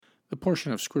The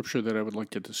portion of Scripture that I would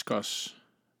like to discuss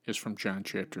is from John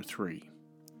chapter 3.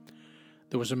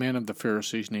 There was a man of the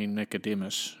Pharisees named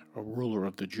Nicodemus, a ruler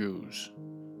of the Jews.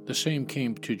 The same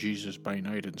came to Jesus by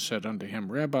night and said unto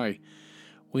him, Rabbi,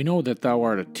 we know that thou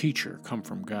art a teacher come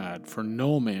from God, for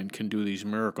no man can do these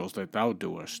miracles that thou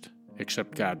doest,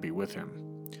 except God be with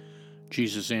him.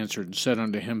 Jesus answered and said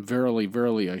unto him, Verily,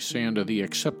 verily, I say unto thee,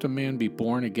 except a man be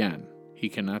born again, he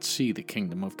cannot see the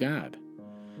kingdom of God.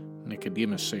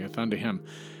 Nicodemus saith unto him,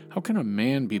 How can a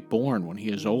man be born when he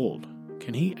is old?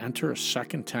 Can he enter a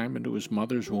second time into his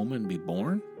mother's womb and be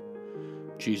born?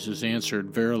 Jesus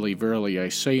answered, Verily, verily, I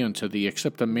say unto thee,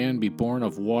 except a man be born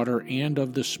of water and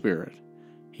of the Spirit,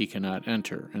 he cannot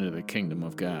enter into the kingdom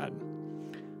of God.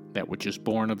 That which is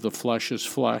born of the flesh is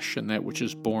flesh, and that which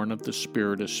is born of the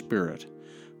Spirit is spirit.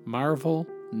 Marvel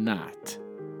not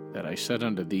that I said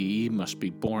unto thee, Ye must be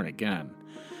born again.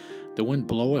 The wind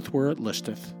bloweth where it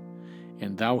listeth,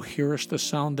 and thou hearest the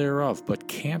sound thereof, but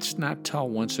canst not tell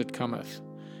whence it cometh,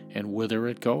 and whither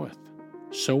it goeth.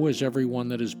 So is every one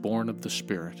that is born of the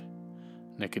Spirit.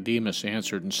 Nicodemus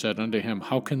answered and said unto him,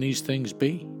 How can these things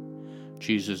be?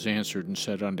 Jesus answered and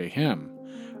said unto him,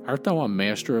 Art thou a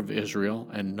master of Israel,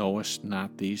 and knowest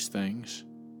not these things?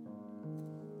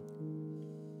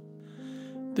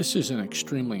 This is an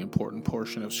extremely important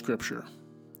portion of Scripture.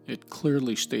 It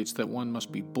clearly states that one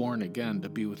must be born again to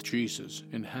be with Jesus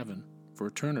in heaven for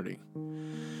eternity.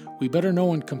 We better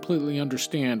know and completely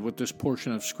understand what this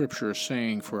portion of Scripture is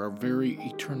saying, for our very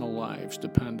eternal lives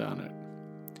depend on it.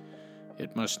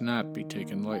 It must not be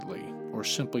taken lightly or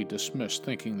simply dismissed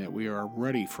thinking that we are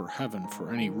ready for heaven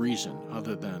for any reason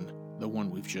other than the one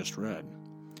we've just read.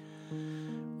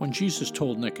 When Jesus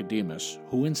told Nicodemus,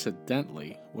 who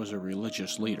incidentally was a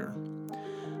religious leader,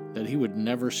 that he would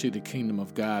never see the kingdom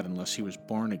of God unless he was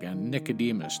born again,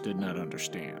 Nicodemus did not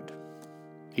understand.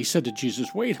 He said to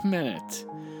Jesus, Wait a minute.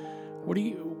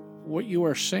 What you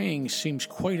are saying seems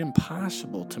quite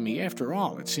impossible to me. After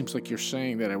all, it seems like you're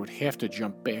saying that I would have to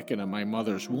jump back into my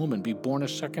mother's womb and be born a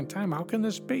second time. How can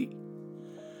this be?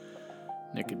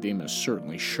 Nicodemus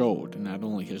certainly showed not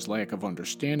only his lack of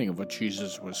understanding of what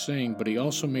Jesus was saying, but he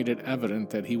also made it evident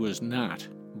that he was not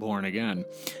born again,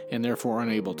 and therefore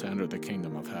unable to enter the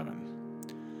kingdom of heaven.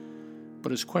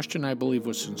 But his question, I believe,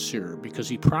 was sincere, because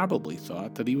he probably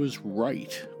thought that he was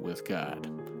right with God.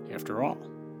 After all,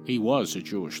 he was a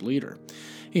Jewish leader.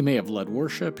 He may have led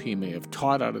worship, he may have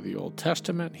taught out of the Old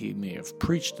Testament, he may have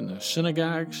preached in the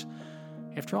synagogues.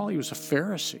 After all, he was a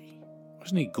Pharisee.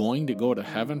 Wasn't he going to go to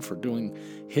heaven for doing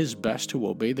his best to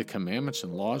obey the commandments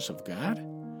and laws of God?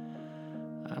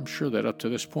 I'm sure that up to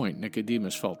this point,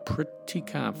 Nicodemus felt pretty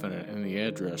confident in the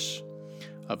address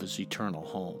of his eternal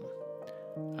home.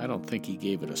 I don't think he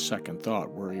gave it a second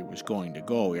thought where he was going to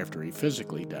go after he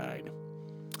physically died.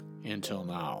 Until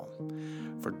now.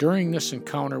 For during this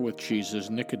encounter with Jesus,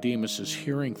 Nicodemus is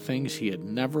hearing things he had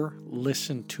never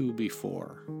listened to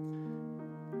before.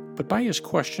 But by his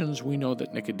questions, we know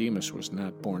that Nicodemus was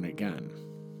not born again.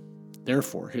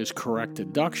 Therefore, his correct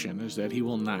deduction is that he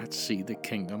will not see the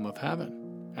kingdom of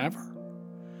heaven, ever.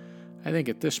 I think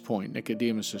at this point,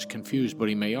 Nicodemus is confused, but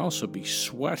he may also be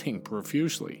sweating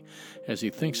profusely as he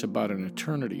thinks about an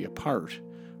eternity apart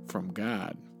from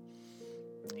God.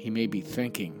 He may be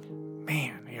thinking,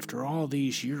 man, after all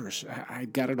these years, I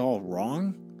got it all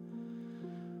wrong?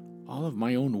 All of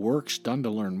my own works done to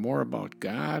learn more about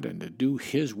God and to do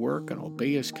His work and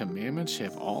obey His commandments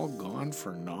have all gone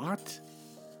for naught?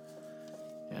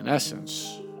 In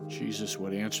essence, Jesus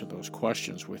would answer those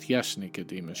questions with, Yes,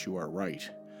 Nicodemus, you are right.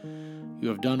 You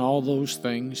have done all those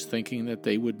things thinking that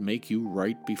they would make you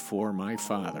right before my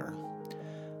Father.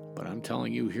 But I'm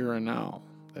telling you here and now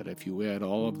that if you add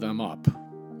all of them up,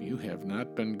 you have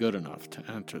not been good enough to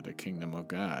enter the kingdom of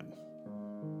God.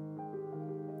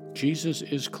 Jesus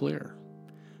is clear.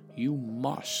 You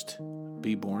must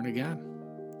be born again.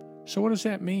 So what does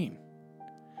that mean?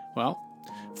 Well,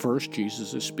 first,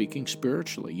 Jesus is speaking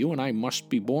spiritually. You and I must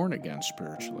be born again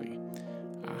spiritually.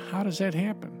 How does that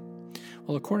happen?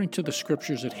 Well, according to the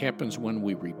Scriptures, it happens when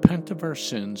we repent of our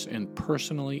sins and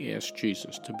personally ask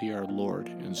Jesus to be our Lord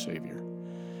and Savior.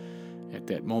 At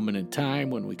that moment in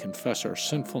time, when we confess our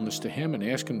sinfulness to Him and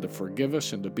ask Him to forgive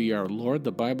us and to be our Lord,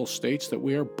 the Bible states that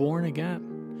we are born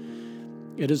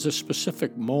again. It is a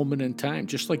specific moment in time,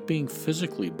 just like being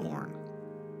physically born.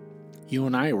 You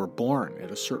and I were born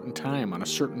at a certain time, on a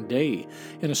certain day,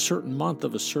 in a certain month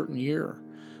of a certain year.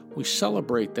 We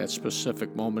celebrate that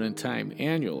specific moment in time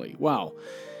annually. Well,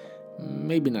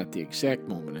 maybe not the exact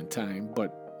moment in time,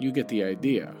 but you get the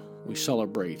idea. We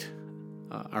celebrate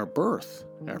our birth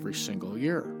every single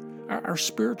year. Our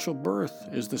spiritual birth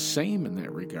is the same in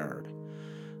that regard.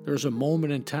 There's a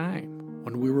moment in time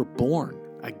when we were born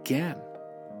again,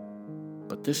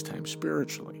 but this time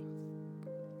spiritually.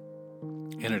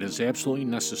 And it is absolutely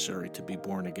necessary to be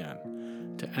born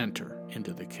again to enter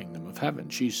into the kingdom of heaven.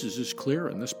 Jesus is clear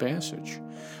in this passage.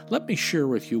 Let me share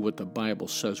with you what the Bible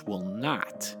says will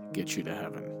not get you to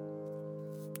heaven.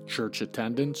 Church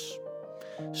attendance,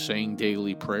 saying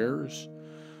daily prayers,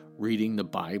 reading the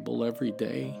Bible every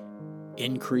day,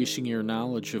 increasing your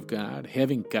knowledge of God,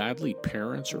 having godly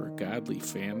parents or a godly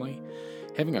family,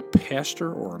 having a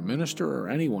pastor or a minister or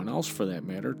anyone else for that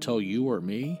matter tell you or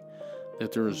me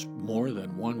that there is more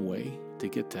than one way to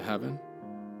get to heaven,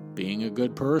 being a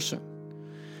good person,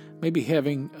 maybe have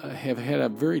had a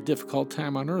very difficult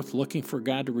time on earth looking for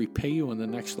God to repay you in the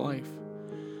next life,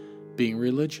 being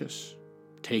religious,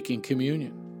 taking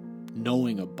communion,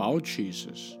 knowing about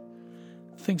Jesus,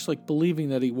 things like believing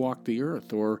that he walked the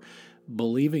earth or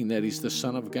believing that he's the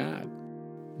Son of God.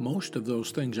 Most of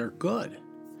those things are good.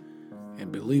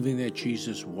 And believing that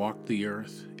Jesus walked the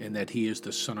earth and that he is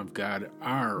the Son of God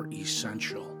are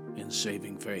essential in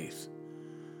saving faith.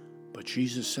 But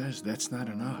Jesus says that's not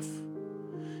enough.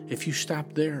 If you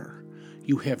stop there,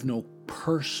 you have no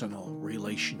personal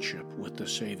relationship with the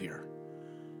Savior,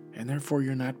 and therefore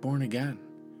you're not born again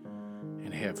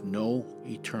and have no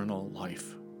eternal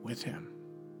life with him.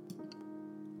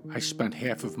 I spent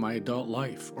half of my adult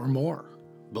life or more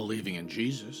believing in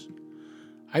Jesus.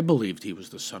 I believed he was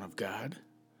the Son of God.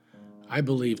 I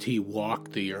believed he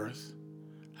walked the earth.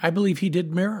 I believed he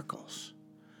did miracles.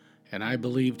 And I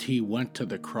believed he went to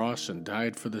the cross and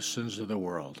died for the sins of the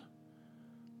world.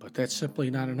 But that's simply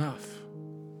not enough,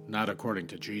 not according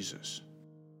to Jesus.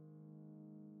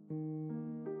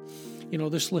 You know,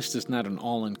 this list is not an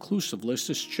all-inclusive list,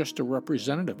 it's just a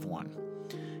representative one.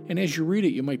 And as you read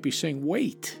it, you might be saying,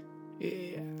 wait,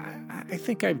 I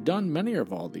think I've done many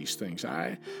of all these things.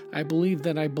 I believe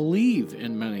that I believe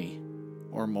in many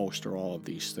or most or all of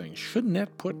these things. Shouldn't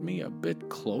that put me a bit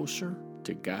closer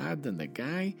to God than the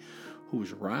guy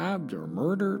who's robbed or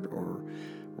murdered or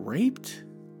raped?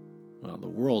 Well, the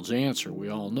world's answer, we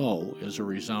all know, is a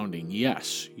resounding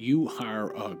yes. You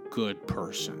are a good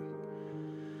person.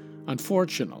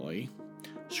 Unfortunately,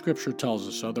 Scripture tells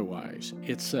us otherwise.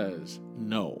 It says,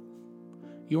 no.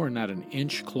 You are not an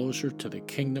inch closer to the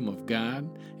kingdom of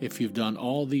God if you've done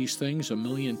all these things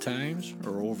 1,000,000 times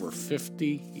or over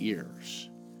 50 years.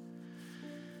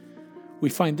 We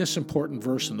find this important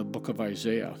verse in the book of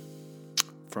Isaiah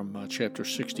from chapter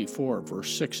 64,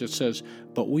 verse 6. It says,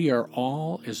 "But we are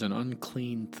all as an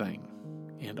unclean thing,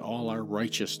 and all our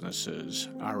righteousnesses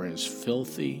are as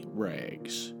filthy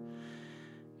rags.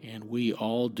 And we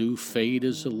all do fade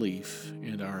as a leaf,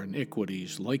 and our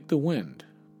iniquities, like the wind,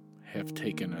 have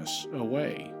taken us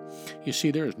away." You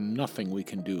see, there is nothing we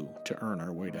can do to earn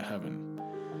our way to heaven.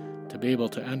 To be able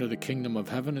to enter the kingdom of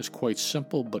heaven is quite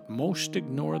simple, but most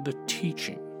ignore the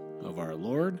teaching of our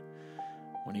Lord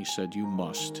when he said you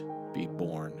must be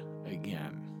born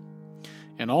again.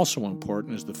 And also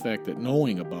important is the fact that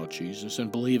knowing about Jesus and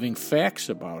believing facts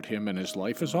about him and his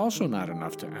life is also not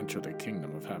enough to enter the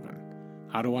kingdom of heaven.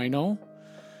 How do I know?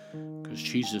 Because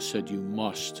Jesus said you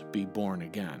must be born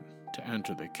again to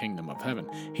enter the kingdom of heaven.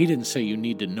 He didn't say you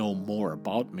need to know more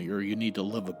about me or you need to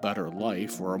live a better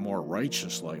life or a more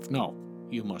righteous life. No,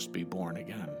 you must be born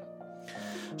again.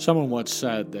 Someone once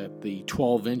said that the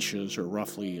 12 inches or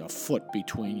roughly a foot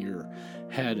between your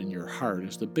head and your heart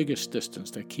is the biggest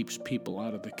distance that keeps people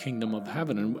out of the kingdom of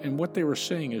heaven. And what they were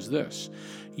saying is this: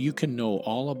 you can know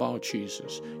all about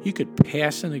Jesus. You could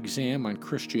pass an exam on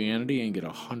Christianity and get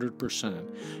 100%.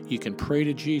 You can pray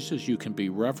to Jesus. You can be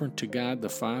reverent to God the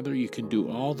Father. You can do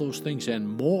all those things and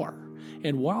more.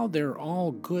 And while they're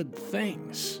all good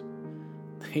things,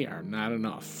 they are not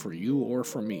enough for you or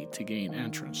for me to gain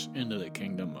entrance into the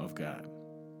kingdom of God.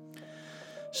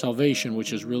 Salvation,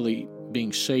 which is really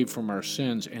being saved from our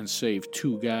sins and saved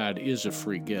to God, is a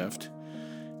free gift.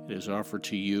 It is offered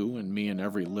to you and me and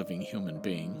every living human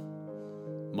being.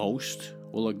 Most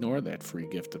will ignore that free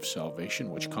gift of salvation,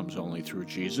 which comes only through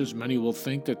Jesus. Many will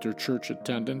think that their church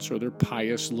attendance or their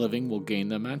pious living will gain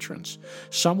them entrance.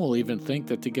 Some will even think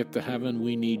that to get to heaven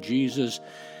we need Jesus,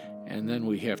 and then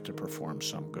we have to perform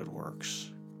some good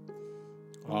works.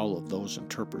 All of those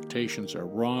interpretations are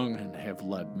wrong and have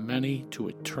led many to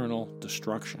eternal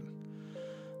destruction.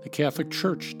 The Catholic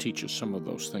Church teaches some of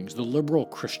those things. The liberal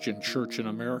Christian church in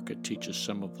America teaches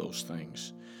some of those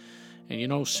things. And you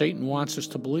know, Satan wants us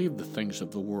to believe the things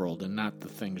of the world and not the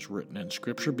things written in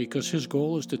Scripture, because his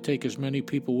goal is to take as many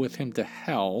people with him to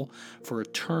hell for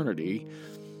eternity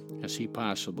as he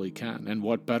possibly can. And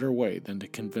what better way than to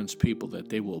convince people that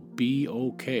they will be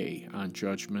okay on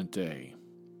Judgment Day?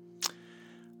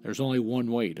 There's only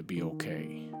one way to be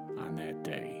okay on that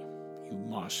day. You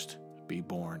must be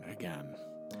born again.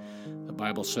 The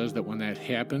Bible says that when that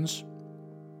happens,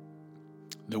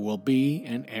 there will be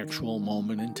an actual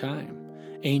moment in time.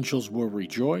 Angels will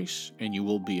rejoice, and you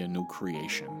will be a new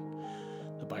creation.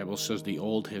 The Bible says the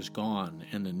old has gone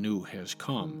and the new has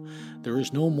come. There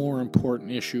is no more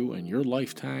important issue in your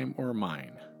lifetime or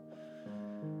mine,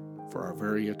 for our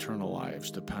very eternal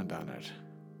lives depend on it.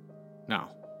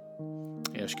 Now,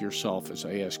 ask yourself, as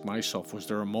I ask myself, was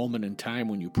there a moment in time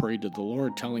when you prayed to the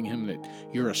Lord telling Him that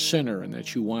you're a sinner and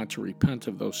that you want to repent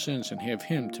of those sins and have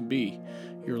Him to be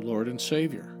your Lord and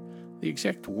Savior? The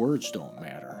exact words don't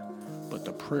matter, but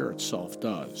the prayer itself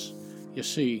does. You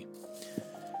see,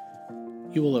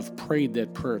 you will have prayed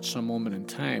that prayer at some moment in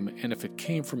time, and if it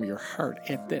came from your heart,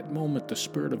 at that moment the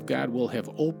Spirit of God will have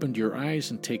opened your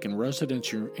eyes and taken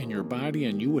residence in your body,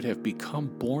 and you would have become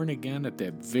born again at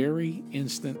that very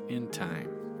instant in time.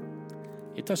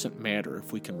 It doesn't matter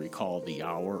if we can recall the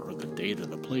hour or the date or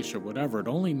the place or whatever. It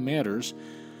only matters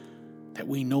that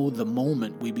we know the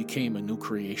moment we became a new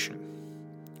creation.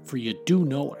 For you do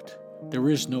know it.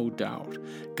 There is no doubt.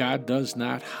 God does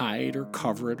not hide or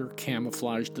cover it or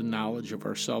camouflage the knowledge of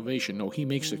our salvation. No, He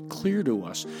makes it clear to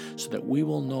us so that we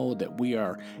will know that we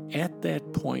are, at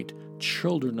that point,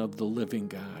 children of the living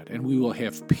God, and we will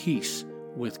have peace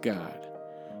with God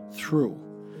through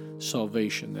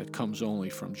salvation that comes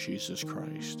only from Jesus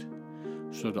Christ.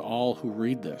 So to all who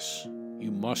read this,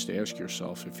 you must ask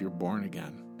yourself if you're born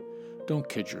again. Don't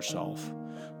kid yourself.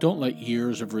 Don't let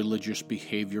years of religious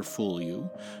behavior fool you.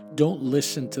 Don't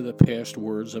listen to the past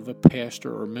words of a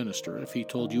pastor or minister if he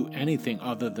told you anything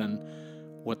other than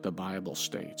what the Bible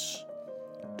states.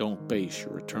 Don't base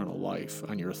your eternal life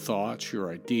on your thoughts,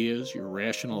 your ideas, your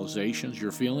rationalizations,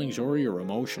 your feelings, or your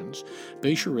emotions.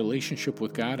 Base your relationship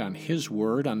with God on His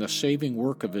Word, on the saving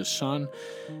work of His Son,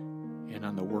 and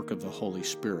on the work of the Holy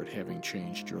Spirit having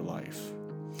changed your life.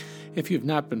 If you've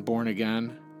not been born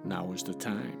again, now is the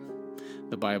time.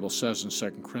 The Bible says in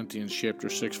 2 Corinthians chapter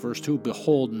 6, verse 2,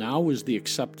 "Behold, now is the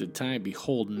accepted time.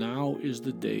 Behold, now is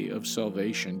the day of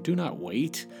salvation. Do not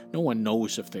wait. No one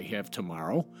knows if they have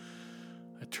tomorrow.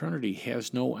 Eternity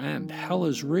has no end. Hell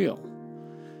is real.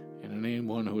 And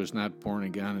anyone who is not born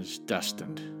again is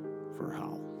destined for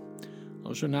hell."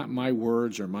 Those are not my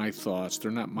words or my thoughts. They're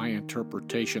not my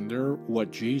interpretation. They're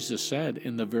what Jesus said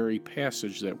in the very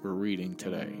passage that we're reading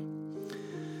today.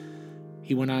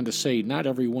 He went on to say, "Not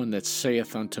everyone that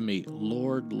saith unto me,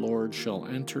 Lord, Lord, shall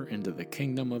enter into the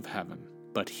kingdom of heaven,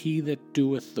 but he that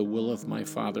doeth the will of my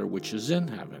Father which is in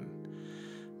heaven.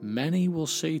 Many will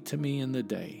say to me in the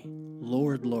day,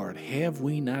 Lord, Lord, have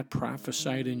we not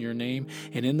prophesied in your name,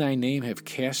 and in thy name have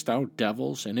cast out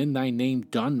devils, and in thy name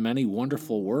done many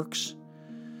wonderful works?"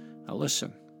 Now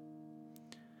listen.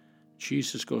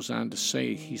 Jesus goes on to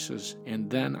say, He says, "And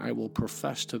then I will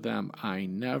profess to them, I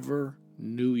never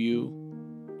knew you.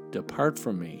 Depart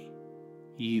from me,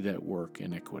 ye that work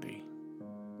iniquity."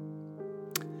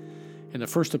 In the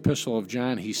first epistle of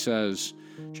John,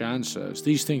 John says,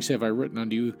 "These things have I written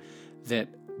unto you,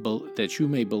 that you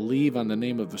may believe on the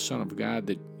name of the Son of God,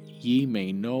 that ye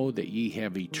may know that ye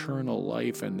have eternal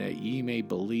life, and that ye may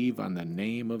believe on the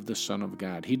name of the Son of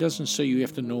God." He doesn't say you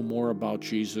have to know more about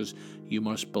Jesus. You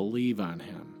must believe on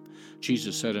Him.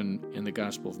 Jesus said in the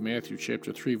Gospel of Matthew,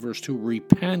 chapter 3, verse 2,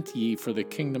 "Repent ye, for the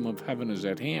kingdom of heaven is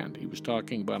at hand." He was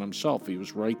talking about Himself. He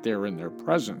was right there in their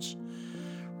presence.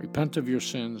 Repent of your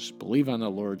sins, believe on the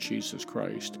Lord Jesus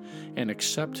Christ, and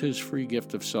accept His free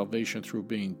gift of salvation through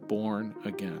being born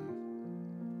again.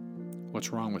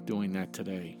 What's wrong with doing that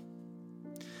today?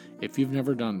 If you've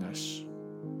never done this,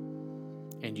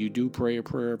 and you do pray a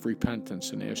prayer of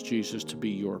repentance and ask Jesus to be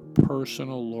your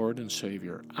personal Lord and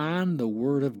Savior on the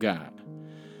Word of God,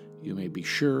 you may be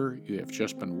sure you have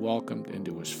just been welcomed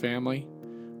into His family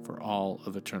for all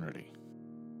of eternity.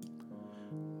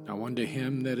 Now unto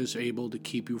Him that is able to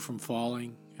keep you from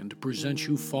falling and to present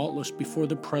you faultless before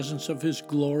the presence of His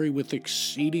glory with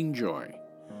exceeding joy,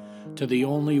 to the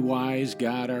only wise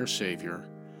God our Savior,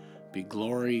 be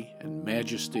glory and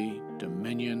majesty,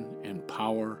 dominion and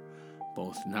power,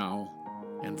 both now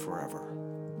and forever.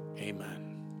 Amen.